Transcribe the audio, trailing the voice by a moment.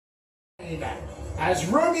as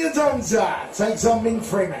Romie Adanza takes on Ming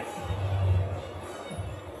Freeman.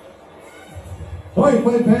 Alright,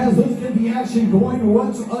 fight fans, let's get the action going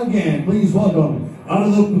once again. Please welcome, out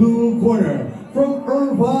of the blue corner, from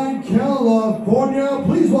Irvine, California,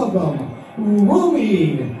 please welcome,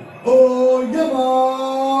 Romie Adanza.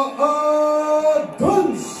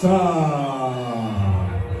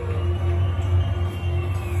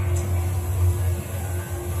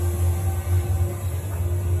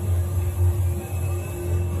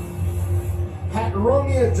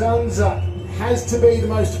 Romie Adanza has to be the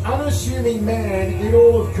most unassuming man in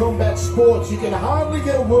all of combat sports. You can hardly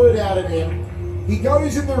get a word out of him. He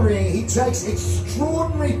goes in the ring, he takes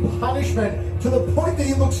extraordinary punishment to the point that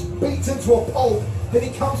he looks beaten to a pulp, then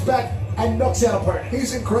he comes back and knocks out a opponent.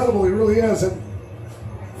 He's incredible, he really is, and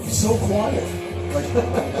he's so quiet. Like,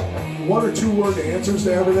 one or two word answers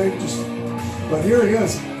to everything, but here he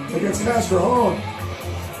is against Castrejón,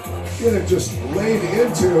 getting just laid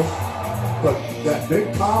into. But that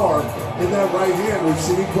big power in that right hand, we've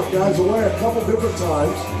seen him put guys away a couple different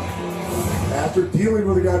times. After dealing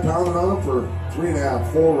with a guy pounding on him for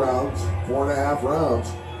 3.5, 4 rounds, 4.5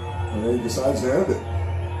 rounds, and then he decides to end it.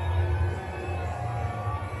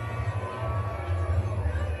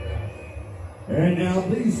 And now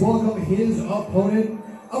please welcome his opponent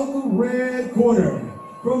of the red corner,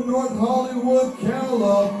 from North Hollywood,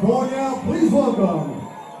 California, please welcome,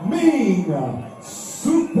 Ming Freeman.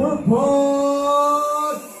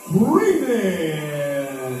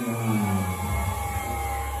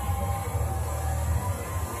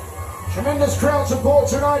 Tremendous crowd support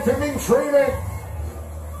tonight for Ming Freeman,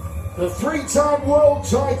 the 3-time World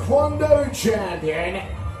Taekwondo Champion.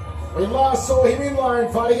 We last saw him in line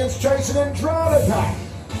fight against Jason Andrade.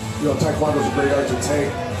 You know, Taekwondo's a great art to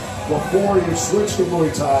take. Before you switch to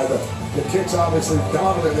Muay Thai, the kick's obviously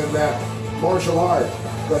dominant in that martial art.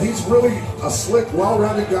 But he's really a slick,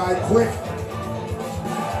 well-rounded guy, quick,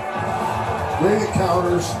 great at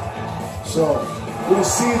counters. So we'll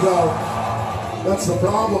see, though. That's the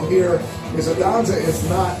problem here, is Adanza is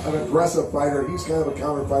not an aggressive fighter. He's kind of a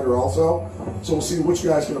counter fighter also. So we'll see which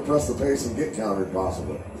guy's going to press the pace and get countered,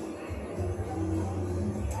 possibly.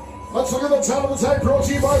 Let's look at the top of the tape, brought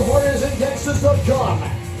to you by WarriorsAndGangsters.com.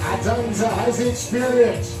 Adanza has the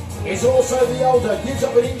experience. He's also the older, gives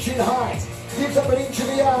up an inch in height, gives up an inch in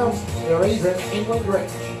the arms, or even in leg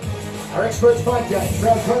range. Our experts fight game for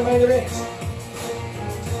our co-main event.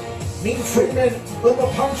 Ming Freeman on the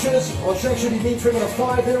punches, or should actually be Ming Freeman a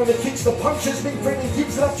 5 there on the kicks, the punches. Ming Freeman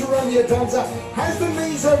gives it up to Romie Adanza, has the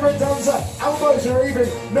knees over Adanza, elbows are even.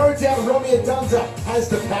 No doubt Romie Adanza has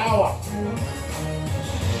the power.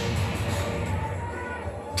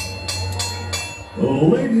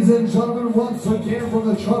 Ladies and gentlemen, once again from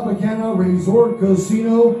the Tropicana Resort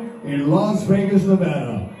Casino in Las Vegas,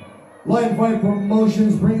 Nevada, Live Fight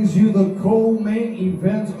Promotions brings you the co-main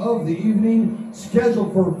event of the evening,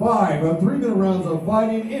 scheduled for 5 3-minute rounds of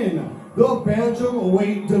fighting in the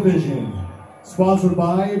bantamweight division. Sponsored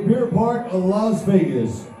by Beer Park Las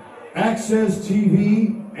Vegas, Access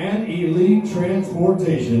TV, and Elite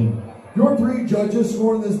Transportation. Your 3 judges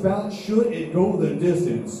scoring this bout should it go the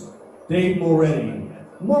distance: Dave Moretti,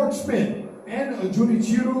 Mark Smith, and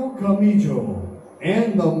Junichiro Camacho.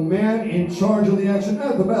 And the man in charge of the action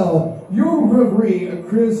at the bell, your referee,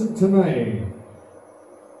 Chris Tanay.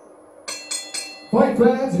 Fight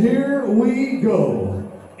fans, here we go.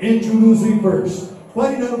 Introducing first,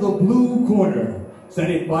 fighting out of the blue corner,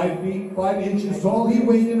 standing 5 feet 5 inches tall, he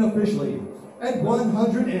weighed in officially at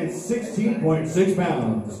 116.6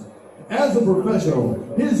 pounds. As a professional,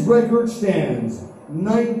 his record stands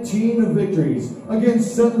 19 victories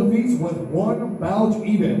against 7 defeats with 1 bout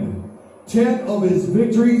even. 10 of his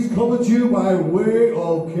victories coming to you by way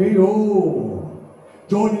of KO.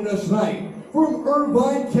 Joining us tonight from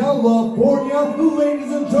Irvine, California,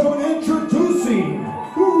 ladies and gentlemen, introducing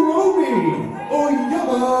Romie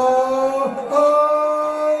Adanza.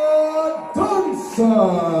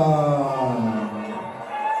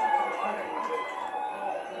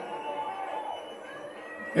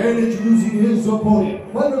 And introducing his opponent,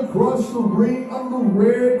 right across the ring on the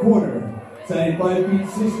red corner, standing 5 feet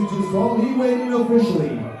 6 inches tall, he weighed in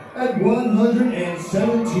officially at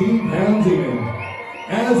 117 pounds even.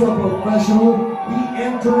 As a professional, he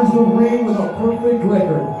enters the ring with a perfect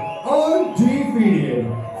record, undefeated,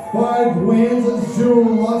 5 wins and 0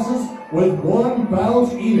 losses with 1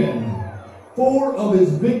 bout even. 4 of his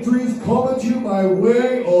victories coming to you by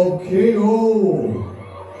way of KO.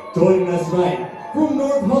 Joining us tonight, from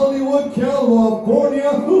North Hollywood,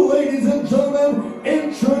 California, ladies and gentlemen,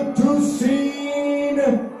 introducing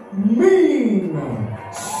Ming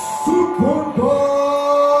Superboy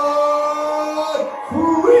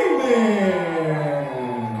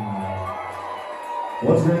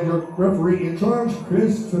Referee in charge,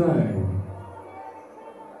 Chris today.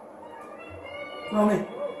 Romie.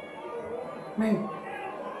 Ming.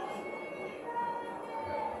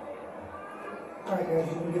 Alright guys,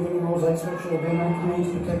 you've been given the rules. I expect you to obey my commands,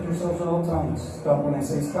 protect yourselves at all times. Stop when I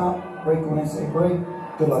say stop, break when I say break.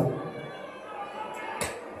 Good luck.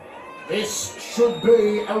 This should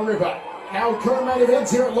be a ripper. Our co-main event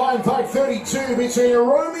here at Line Fight 32 between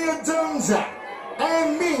Romie Adanza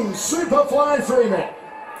and Ming Superfly Freeman.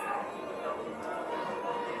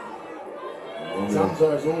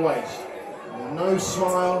 Adanza, as always, no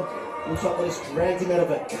smile. Looks like they just dragged him out of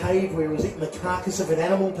a cave where he was eating the carcass of an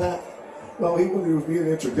animal, Pat. Well, even when he was being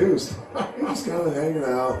introduced, he was kind of hanging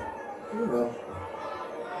out, you know.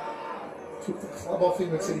 Took the club off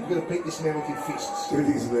him and said, "You've got to beat this man with your fists." Dude,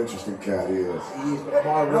 he's an interesting cat, he is. He is, but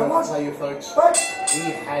my word, I'll tell you folks,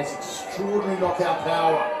 he has extraordinary knockout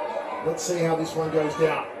power. Let's see how this one goes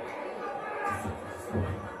down.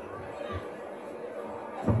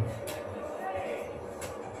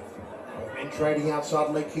 Men trading outside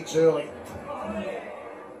leg kicks early.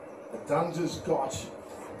 Adanza's got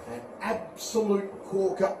an absolute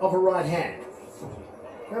corker of a right hand.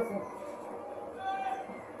 Careful.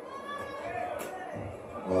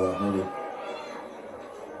 Well, maybe.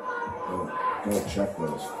 Go check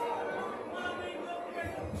those.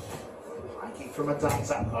 High kick from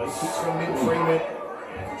Adanza. Low kicks from Ming Freeman.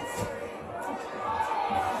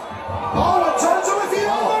 Oh, Adanza with the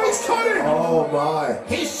elbow. He's cutting. Oh, my.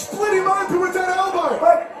 He split him open with that elbow.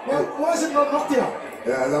 Now, why is it not a knockdown?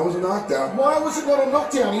 Yeah, that was a knockdown. Why was it not a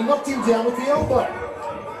knockdown? He knocked him down with the elbow.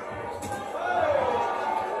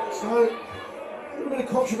 So, a little bit of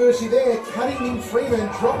controversy there. Cutting Ming Freeman,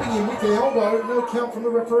 dropping him with the elbow. No count from the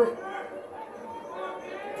referee.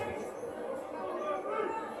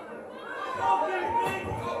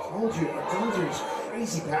 Told you, Adanza is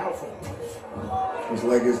crazy powerful. His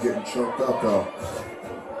leg is getting chunked up, though.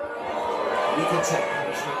 He can take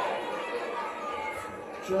punishment.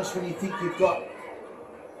 Just when you think you've got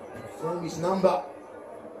Romie's number,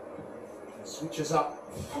 he switches up.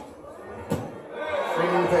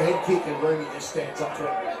 Freeman with a head kick, and Romie just stands up to it.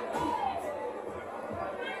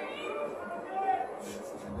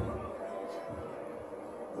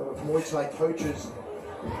 A lot of Muay Thai coaches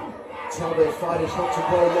tell their fighters not to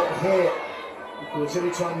grow long hair, because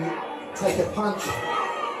every time you take a punch,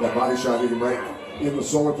 That body shot hit him right in the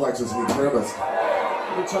solar plexus and he crevice.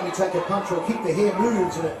 every time you take a punch or kick, the hair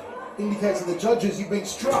moves, and it indicates to the judges you've been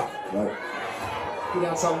struck. Right. Good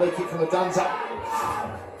outside leg kick from Adanza.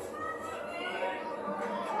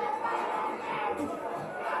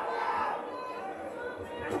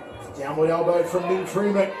 Downward elbow from Ming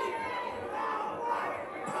Freeman.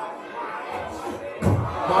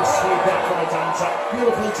 Nice sweep back from Adanza.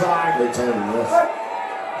 Beautifully timed. Great timing, yes.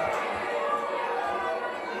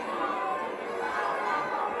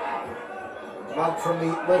 Blood from the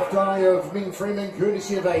left eye of Ming Freeman,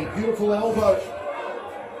 courtesy of a beautiful elbow.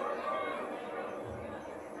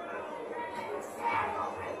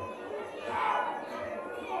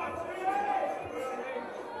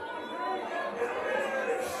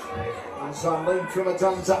 Inside leg from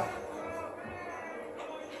Adanza.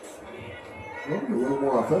 Maybe a little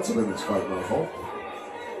more offensive in this fight, Michael.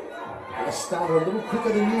 They started a little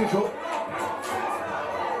quicker than usual.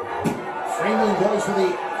 Freeman goes for the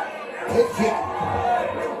head kick.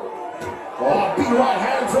 Oh, big right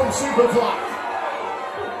hand from Superfly.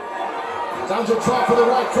 Adanza tried for the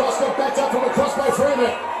right cross, got backed up from a cross by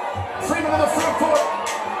Freeman. Freeman on the front foot.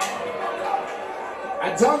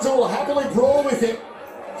 Adanza will happily brawl with him.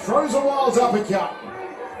 Throws a wild uppercut.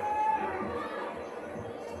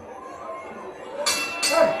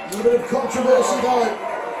 A little bit of controversy though.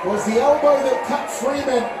 Was the elbow that cut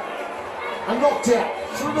Freeman a knockdown?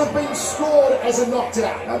 Should have been scored as a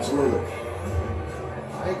knockdown. Absolutely.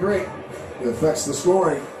 I agree. It affects the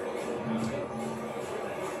scoring.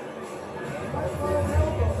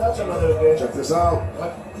 That's another bit. Check this out.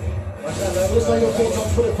 Let's know your thoughts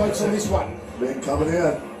on Twitter, folks, on this one. Ming coming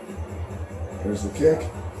in. There's the kick.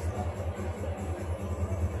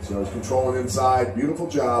 So he's controlling inside. Beautiful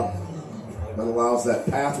job. That allows that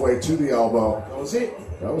pathway to the elbow. That was it.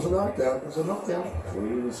 That was a knockdown. That was a knockdown.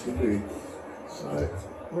 What this can be. So,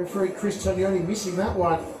 referee Chris Tognoni missing that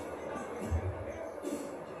one.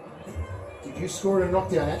 Did you score a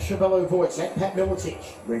knockdown at Chevello Voice, at Pat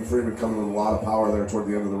Miletich? Ming Freeman coming with a lot of power there toward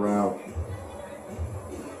the end of the round.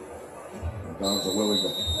 Adanza willing to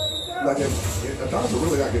let him. Adanza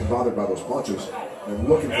really not getting bothered by those punches and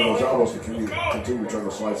looking for those elbows to continue trying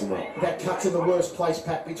to slice him up. That cuts in the worst place,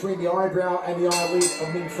 Pat, between the eyebrow and the eyelid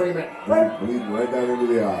of Ming Freeman. Bleeding right down into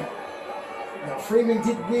the eye. Now Freeman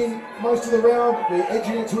did win most of the round. We're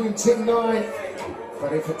edging it to him 10-9.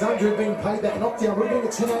 But if Adanza had been paid that knockdown, it would have been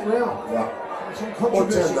a 10-8 round. Yeah. Some Or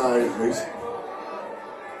controversy. 10-9 at least.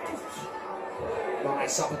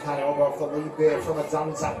 Nice uppercut elbow off the lead there from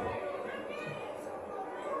Adanza.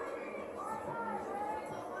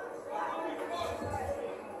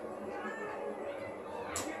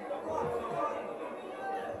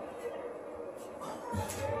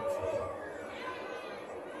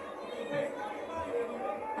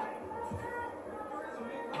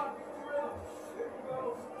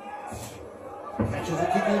 Catches a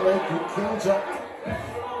kicking leg, good counter.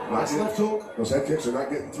 Nice left hook. Those head kicks are not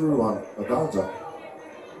getting through on Adanza.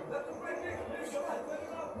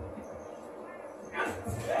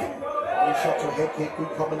 Body shot to a head kick,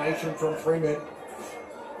 good combination from Freeman.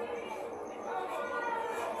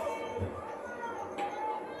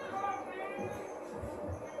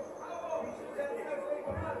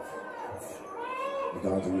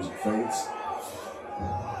 Adanza using feints.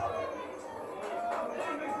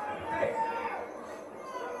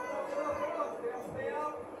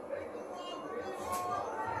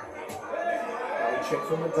 Check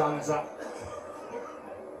from Adanza.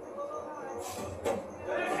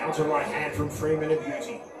 Counter right hand from Freeman, a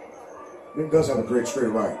beauty. Ming does have a great straight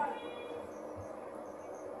right.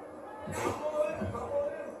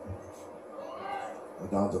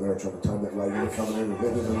 Adanza there trying to time that right in, coming in and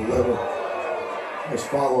hitting it in the liver. Nice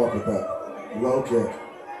follow up with that low kick.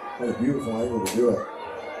 What a beautiful angle to do it.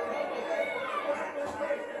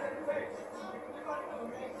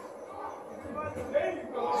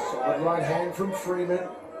 Solid right hand from Freeman.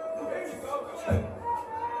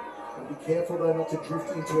 And be careful though not to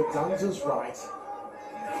drift into Adanza's right.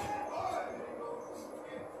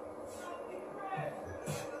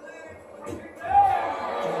 I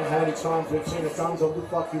don't know how many times we've seen Adanza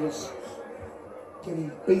look like he was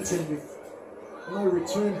getting beaten with no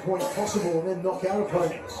return point possible and then knock out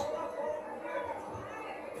opponents.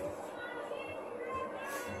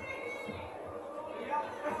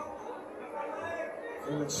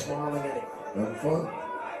 Freeman smiling at him. Having fun?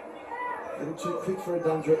 A little too quick for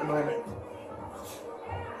Adanza at the moment.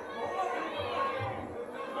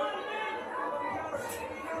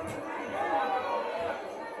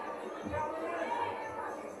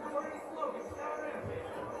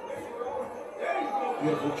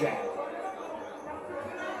 Beautiful jab.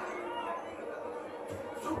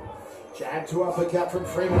 Jab to uppercut from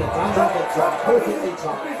Freeman. Adanza gets up perfectly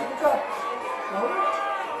timed.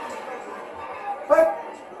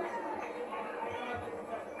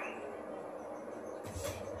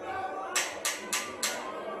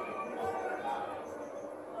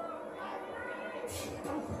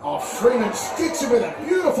 Oh, Freeman sticks him with a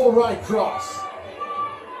beautiful right cross.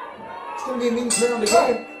 It's going to be a Ming's round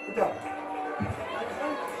again.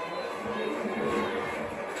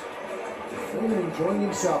 Freeman enjoying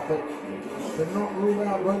himself, but cannot rule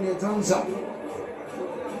out Romie Adanza.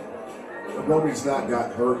 Romie's not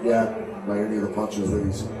got hurt yet by any of the punches that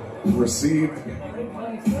he's received.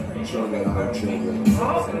 Showing that iron chin.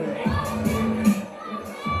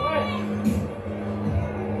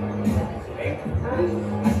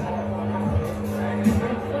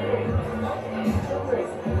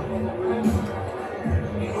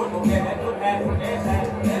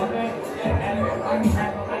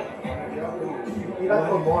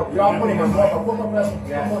 Y'all put him in more.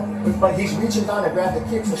 Yeah. But he's reaching down to grab the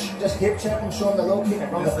kick, so just hip check him, show him the low kick,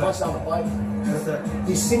 and run the punch down the pipe.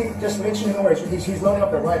 He's seeing, just make sure you know where he's loading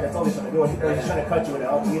up the right, that's all he's going to do. He's trying to cut you with it,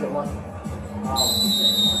 I'll do either one.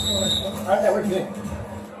 Alright, that worked good.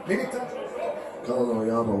 Maybe Colin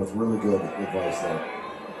Oyama with really good advice there.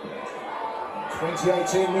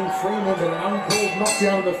 2018 Ming Freeman with an uncalled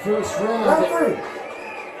knockdown in the first round. Round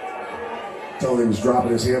 3. Told him he was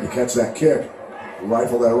dropping his hand to catch that kick.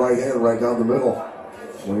 Rifle that right hand right down the middle.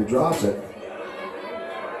 When he drops it.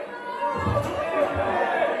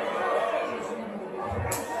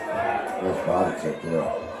 Nice body kick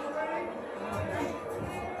there.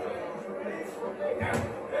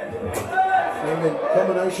 Freeman,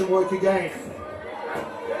 combination work again.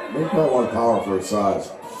 Ming got a lot of power for his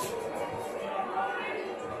size.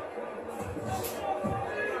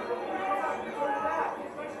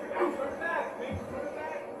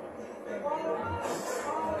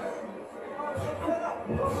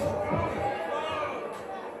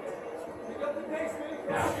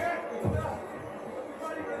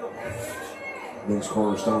 Ming's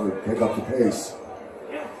cornerstone to pick up the pace.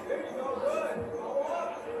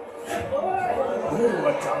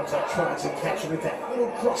 Adanza trying to catch him with that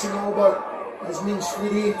little crossing elbow as Ming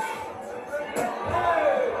slid in.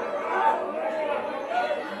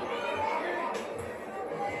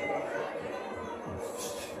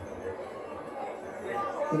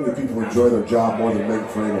 How many people enjoy their job more than Ming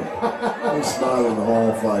Freeman? He's smiling the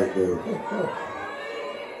whole fight, dude.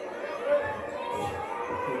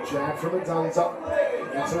 Good jab from Adanza.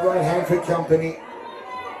 It's a right hand for company.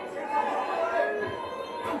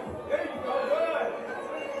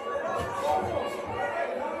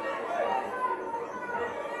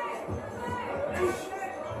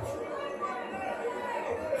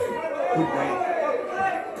 Good man.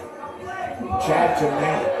 Jab to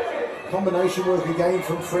man. Combination work again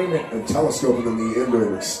from Freeman. And telescoping the knee into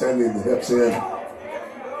him, extending the hips in.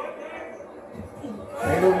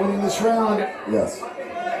 Freeman winning this round. Yes.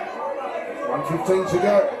 1:15 to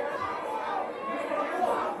go.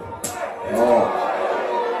 Oh,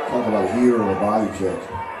 talk about a heater of a body kick.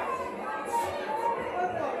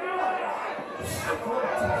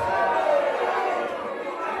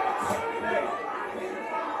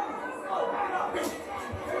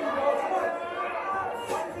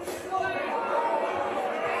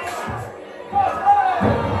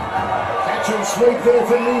 Catch and sweep there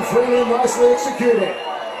from Ming Freeman, nicely executed.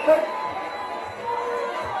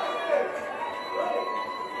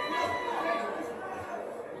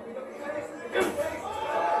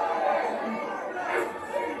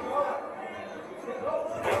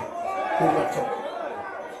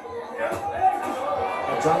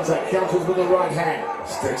 Adanza counters with the right hand.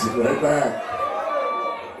 Sticks it right back.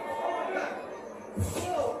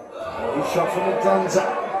 Body shot from Adanza.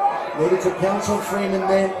 Needed to pounce on Freeman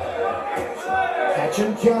then. Catch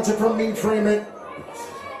and counter from Ming Freeman.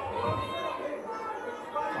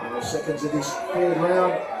 Final seconds of this third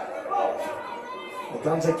round.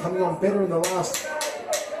 Adanza coming on better in the last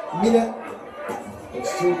minute.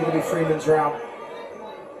 It's still going to be Freeman's round.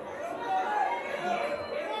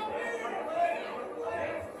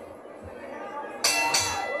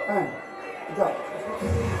 Go.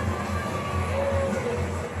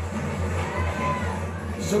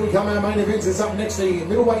 So we come our main events. It's up next, the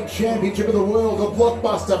middleweight championship of the world, the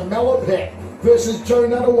blockbuster Malapet versus Joe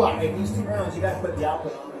Nuttaway. In these 2 rounds, you got to put the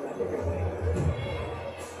output on.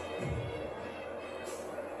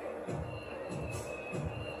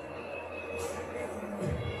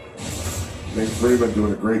 Ming Freeman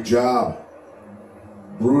doing a great job.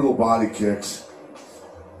 Brutal body kicks.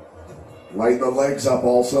 Lighten the legs up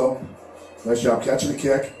also. Nice job catching the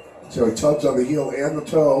kick. So he tugs on the heel and the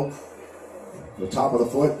toe. The top of the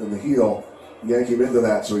foot and the heel. Yank him into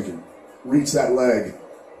that so he can reach that leg.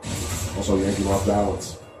 Also yank him off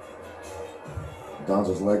balance.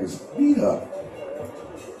 Donzo's leg is beat up.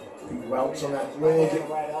 Big welts on that leg. And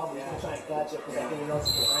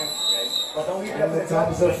And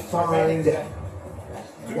Adanza find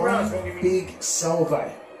one big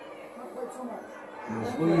salvo.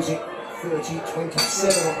 He's losing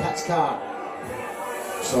 30-27 on Pat's card.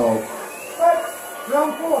 So,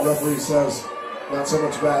 referee says not so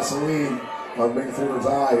much Vaseline on Ming Freeman's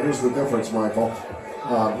eye. Here's the difference, Michael.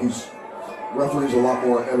 He's referees a lot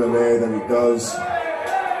more MMA than he does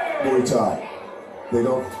Muay Thai. They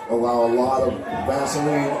don't allow a lot of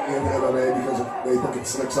Vaseline in MMA because they think it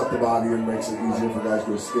slicks up the body and makes it easier for guys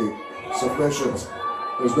to escape. Submissions.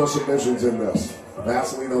 There's no submissions in this.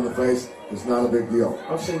 Vaseline on the face is not a big deal.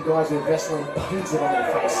 I've seen guys with Vaseline painted on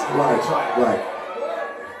their face. Right.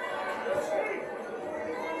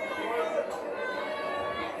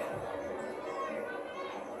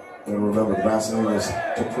 And remember, the Vaseline is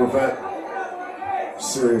to prevent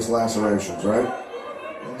serious lacerations, right?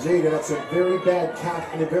 Indeed, and that's a very bad cut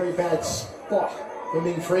and a very bad spot for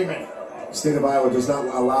Ming Freeman. The state of Iowa does not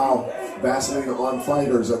allow Vaseline on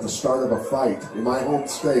fighters at the start of a fight. In my home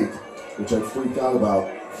state, which I freaked out about,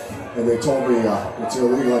 and they told me it's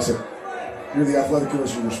illegal. I said, you're the athletic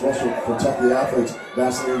commissioner, you're supposed to protect the athletes.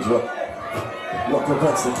 Vaseline's what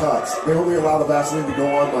prevents the cuts. They only allow the Vaseline to go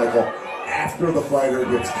on, Michael, after the fighter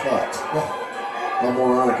gets cut. How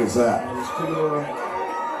moronic is that? That is pretty moronic.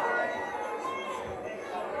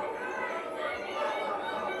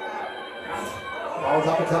 Wild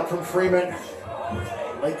uppercut from Freeman.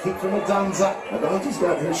 Leg kick from Adanza. Adanza's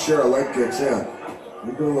got his share of leg kicks in.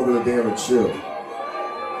 He's doing a little bit of damage too.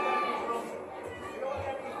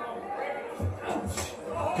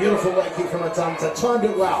 Beautiful leg kick from Adanza. Timed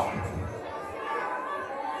it well.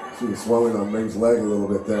 See the swelling on Ming's leg a little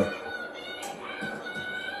bit there.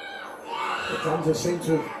 Adanza seemed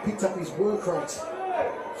to have picked up his work rate.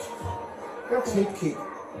 Head kick.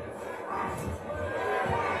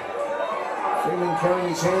 Freeman carrying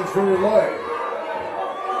his hands very low.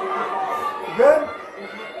 Good?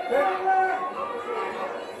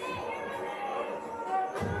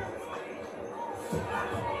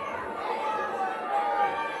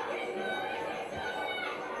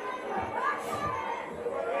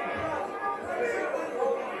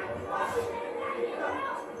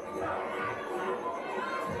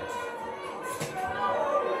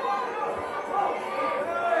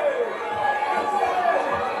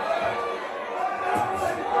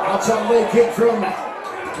 Shots on leg kick from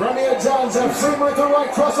Romie Adanza. Freeman with the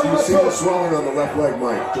right cross on the You see the foot. swelling on the left leg,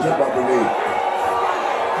 Mike, just above the knee.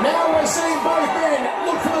 Now we're seeing both men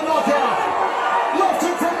look for the knockout. Left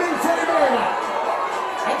hook from Ming Freeman.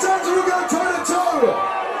 Adanza will go toe to toe.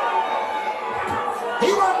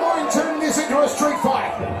 He won't mind turning this into a street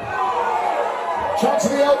fight. Shots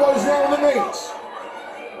to the elbows now on the knees.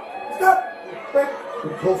 Stop. Break.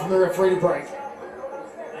 Good call from the referee to break.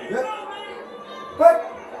 Yep. Break.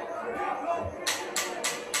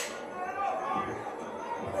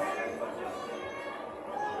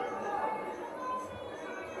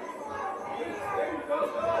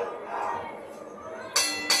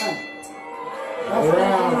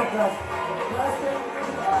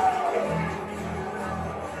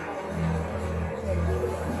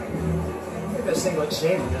 This single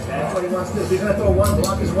chain with this guy. That's what he wants to do. If he's going to throw one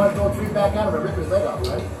block, his one, throw three back out of it, rip his leg off,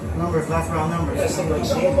 right? Numbers, last round numbers. Yeah, single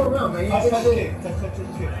chain. One more round, man.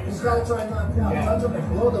 He's got to try and knock him out. Touch him and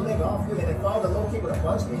blow the leg off with it and follow the low kick with a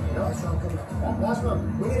punch kick, you know? That's round coming up. Last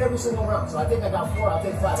round. We need every single round. So I think I got 4. I'll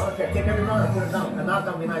take 5. I don't care. Take every round and put it down. A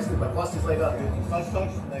knockdown would be nice too, but bust his leg up, dude.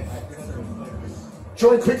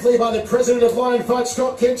 Joined quickly by the president of Lion Fight,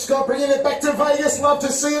 Scott Kent. Scott, bringing it back to Vegas. Love to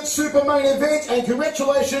see it. Super main event. And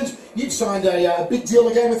congratulations. You've signed a big deal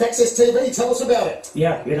again with Access TV. Tell us about it.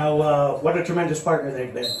 Yeah, you know, what a tremendous partner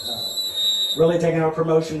they've been. Really taking our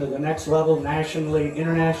promotion to the next level, nationally,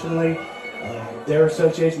 internationally. Their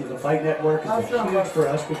association with the Fight Network is huge for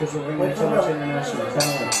us because we're bringing so much international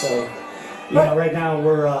talent. So, you know, right now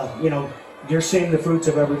we're, you know, you're seeing the fruits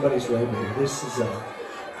of everybody's labor. This is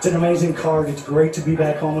it's an amazing card. It's great to be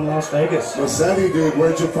back home in Las Vegas. Massetti, dude,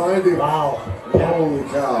 where'd you find him? Wow. Yeah. Holy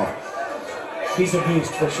cow. He's a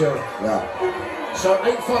beast for sure. Yeah. So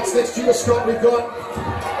 8 fights next year, Scott, we've got.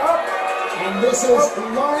 And this is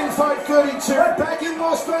Lion Fight 32, back in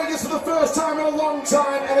Las Vegas for the first time in a long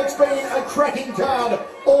time, and it's been a cracking card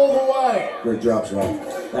all the way. Great job, Scott.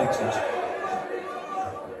 Thanks, guys.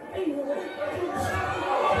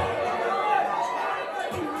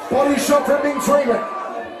 Body shot from Ming Freeman.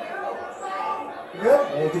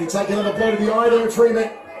 Oh, did he take another blow to the eye there,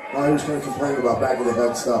 Freeman? Oh, he was going to complain about back of the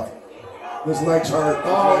head stuff. His legs hurt. His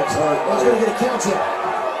legs hurt. I was going to get a count here.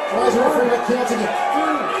 Why is the referee not counting it?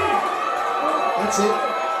 That's it.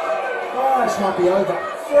 This might be over.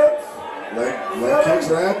 Leg kicks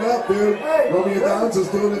are adding up, dude. Romie Adanza's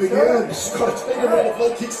doing it again. He's got a big amount of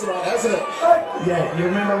leg kicks tonight, hasn't it? Yeah, you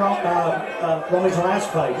remember Romie's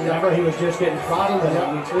last fight? Remember he was just getting throttled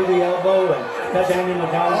and he threw the elbow and cut Daniel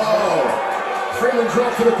McDonald. Oh, Freeman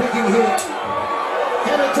dropped for the picking here.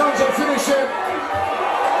 Can Adanza finish it?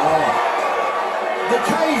 Oh, The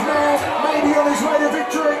caveman may be on his way to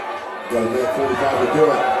victory. got a minute 45 to do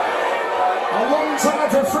it. A long time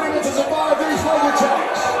for Freeman to survive these leg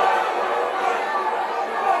attacks.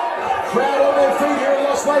 Crowd on their feet here in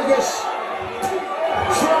Las Vegas,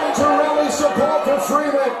 trying to rally support for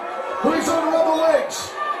Freeman, who's on rubber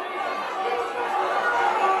legs.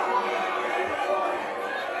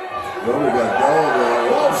 Romie got going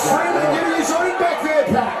there. Oh, Freeman getting his own back there,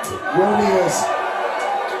 Pat. Romie is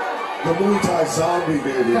the Muay Thai zombie,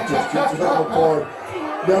 dude. He just keeps going forward.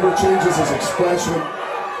 Never changes his expression.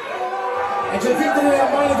 And to think that in our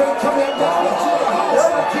main event coming up now, the hardest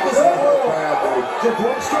kickers in the world. The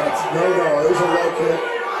block strikes. No, it was a low kick.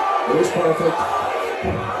 It was perfect.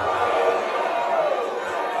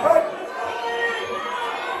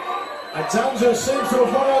 Adanza seems to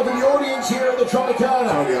have won over the audience here at the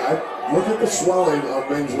Tropicana. Oh, yeah, look at the swelling on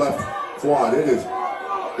Ming's left quad. It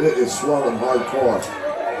is swelling hardcore.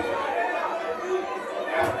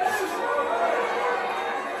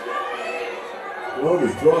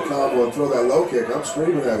 Romie, throw a combo and throw that low kick. I'm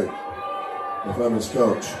screaming at him if I'm his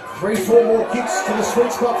coach. 3-4 more kicks to the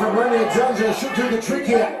sweet spot from Romie Adanza should do the trick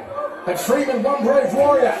here. But Freeman, one brave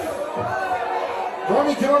warrior.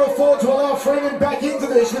 Romie cannot afford to allow Freeman back into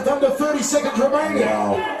this with under 30 seconds remaining.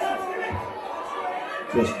 Wow.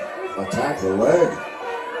 Just attack the leg.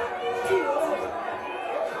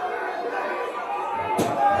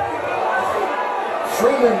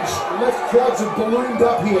 Freeman's left quads have ballooned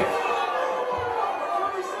up here.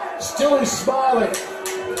 Still he's smiling.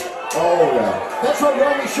 Oh, yeah. That's what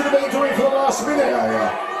Romie should have been doing for the last minute.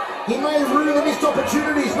 Yeah. He may ruin the missed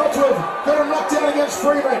opportunities not to have got a knockdown against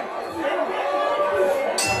Freeman.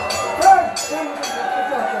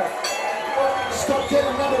 Scott Kent,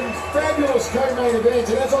 another fabulous co-main event,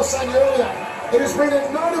 and as I was saying earlier, it has been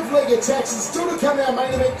a night of leg attacks, and still to come our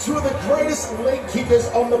main event, two of the greatest leg kickers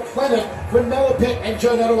on the planet when Malapet and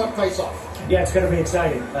Joe Nottowap face off. Yeah, it's going to be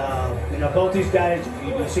exciting. You know, both these guys,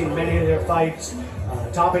 you've seen many of their fights.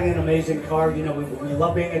 topping an amazing card. You know, we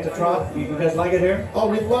love being at the Trop. You guys like it here? Oh,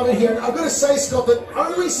 we love it here. And I've got to say, Scott, that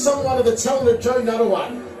only someone of the talent of Joe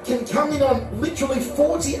Nuttaway can come in on literally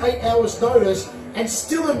 48 hours notice and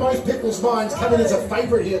still in most people's minds come in as a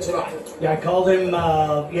favourite here tonight. Yeah, I called him,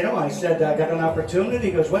 you know, I said, I got an opportunity.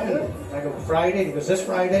 He goes, when? I go, Friday. He goes, this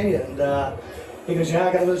Friday. And he goes, yeah,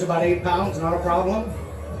 I got to lose about 8 pounds. Not a problem.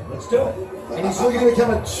 Let's do it. And he's looking to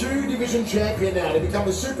become a 2-division champion now, to become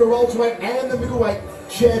the super welterweight and the middleweight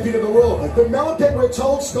champion of the world. The Malapet, we're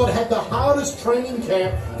told, Scott, had the hardest training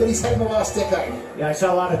camp that he's had in the last decade. Yeah, I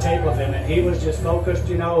saw a lot of tape of him, and he was just focused,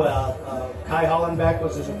 you know. Kai Hollenbeck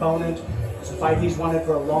was his opponent. It's a fight he's wanted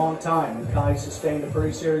for a long time. And Kai sustained a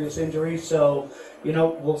pretty serious injury, so, you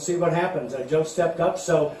know, we'll see what happens. Joe stepped up,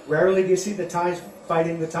 so rarely do you see the Thais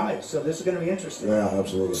fighting the Thais, so this is going to be interesting. Yeah,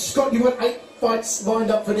 absolutely. Scott, you've got 8 fights lined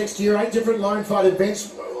up for next year, 8 different lone fight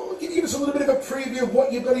events. Can you give us a little bit of a preview of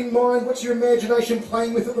what you've got in mind? What's your imagination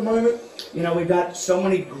playing with at the moment? You know, we've got so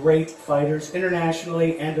many great fighters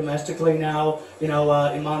internationally and domestically now. You know,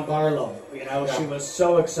 Iman Barlow, you know, she was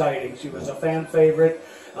so exciting. She was a fan favorite.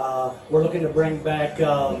 We're looking to bring back,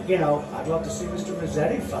 you know, I'd love to see Mr.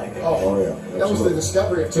 Rossetti fight. Oh yeah. Absolutely. That was the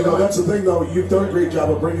discovery of tonight. You know, that's the thing, though. You've done a great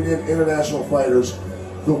job of bringing in international fighters,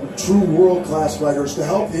 the true world-class fighters, to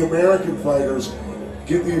help the American fighters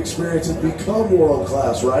get the experience and become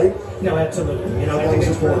world-class, right? No, absolutely. You know, I think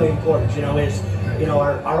it's really important. You know,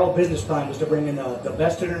 our whole business plan was to bring in the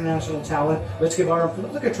best international talent. Let's give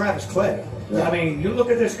look at Travis Clay. Yeah. I mean, you look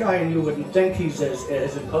at this guy and you wouldn't think he's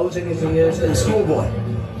as imposing as he is. He's a schoolboy.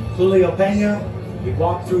 Julio Pena, he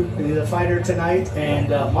walked through the fighter tonight, and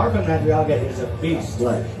Marvin Madriaga is a beast.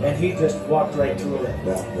 Right. And he just walked right through it.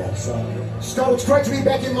 Yeah. So, Scott, it's great to be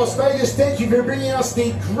back in Las Vegas. Thank you for bringing us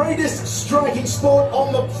the greatest striking sport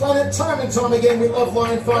on the planet. Time and time again, we love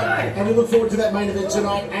lion fight, and we look forward to that main event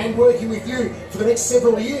tonight and working with you for the next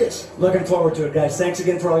several years. looking forward to it, guys. Thanks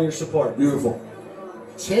again for all your support. Beautiful.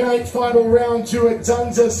 10-8 final round to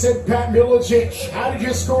Adanza, said Pat Milicic. How did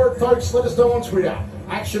you score it, folks? Let us know on Twitter.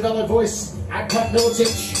 At Chevello Voice, at Pat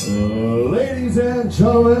Milicic. Ladies and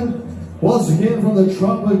gentlemen, once again from the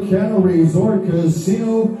Tropicana Resort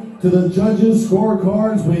Casino to the judges'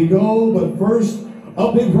 scorecards we go. But first,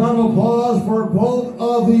 a big round of applause for both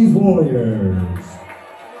of these warriors.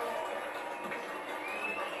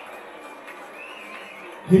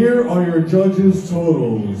 Here are your judges'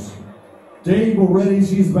 totals. Dave already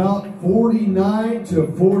sees about 49 to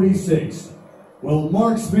 46. Well,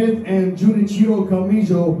 Mark Smith and Junichiro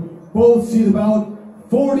Kamijo both see about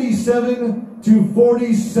 47 to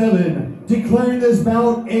 47, declaring this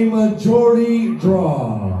bout a majority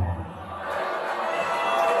draw.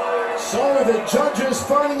 So the judges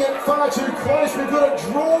finding it far too close. We've got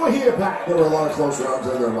a draw here, Pat. There were a lot of close rounds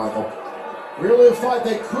in there, Michael. Really a fight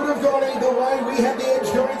that could have gone either way. We had the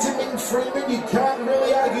edge going to Ming Freeman. You can't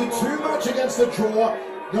really argue too much against the draw.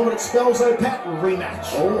 You know what it spells though, Pat?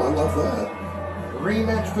 Rematch. Oh, I love that.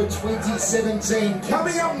 Rematch for 2017.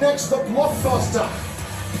 Coming up next, the blockbuster.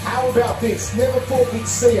 How about this? Never thought we'd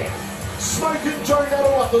see it. Smoking Joe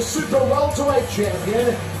Nuttaway, the super welterweight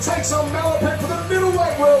champion, takes on Malapet for the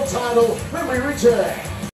middleweight world title when we return.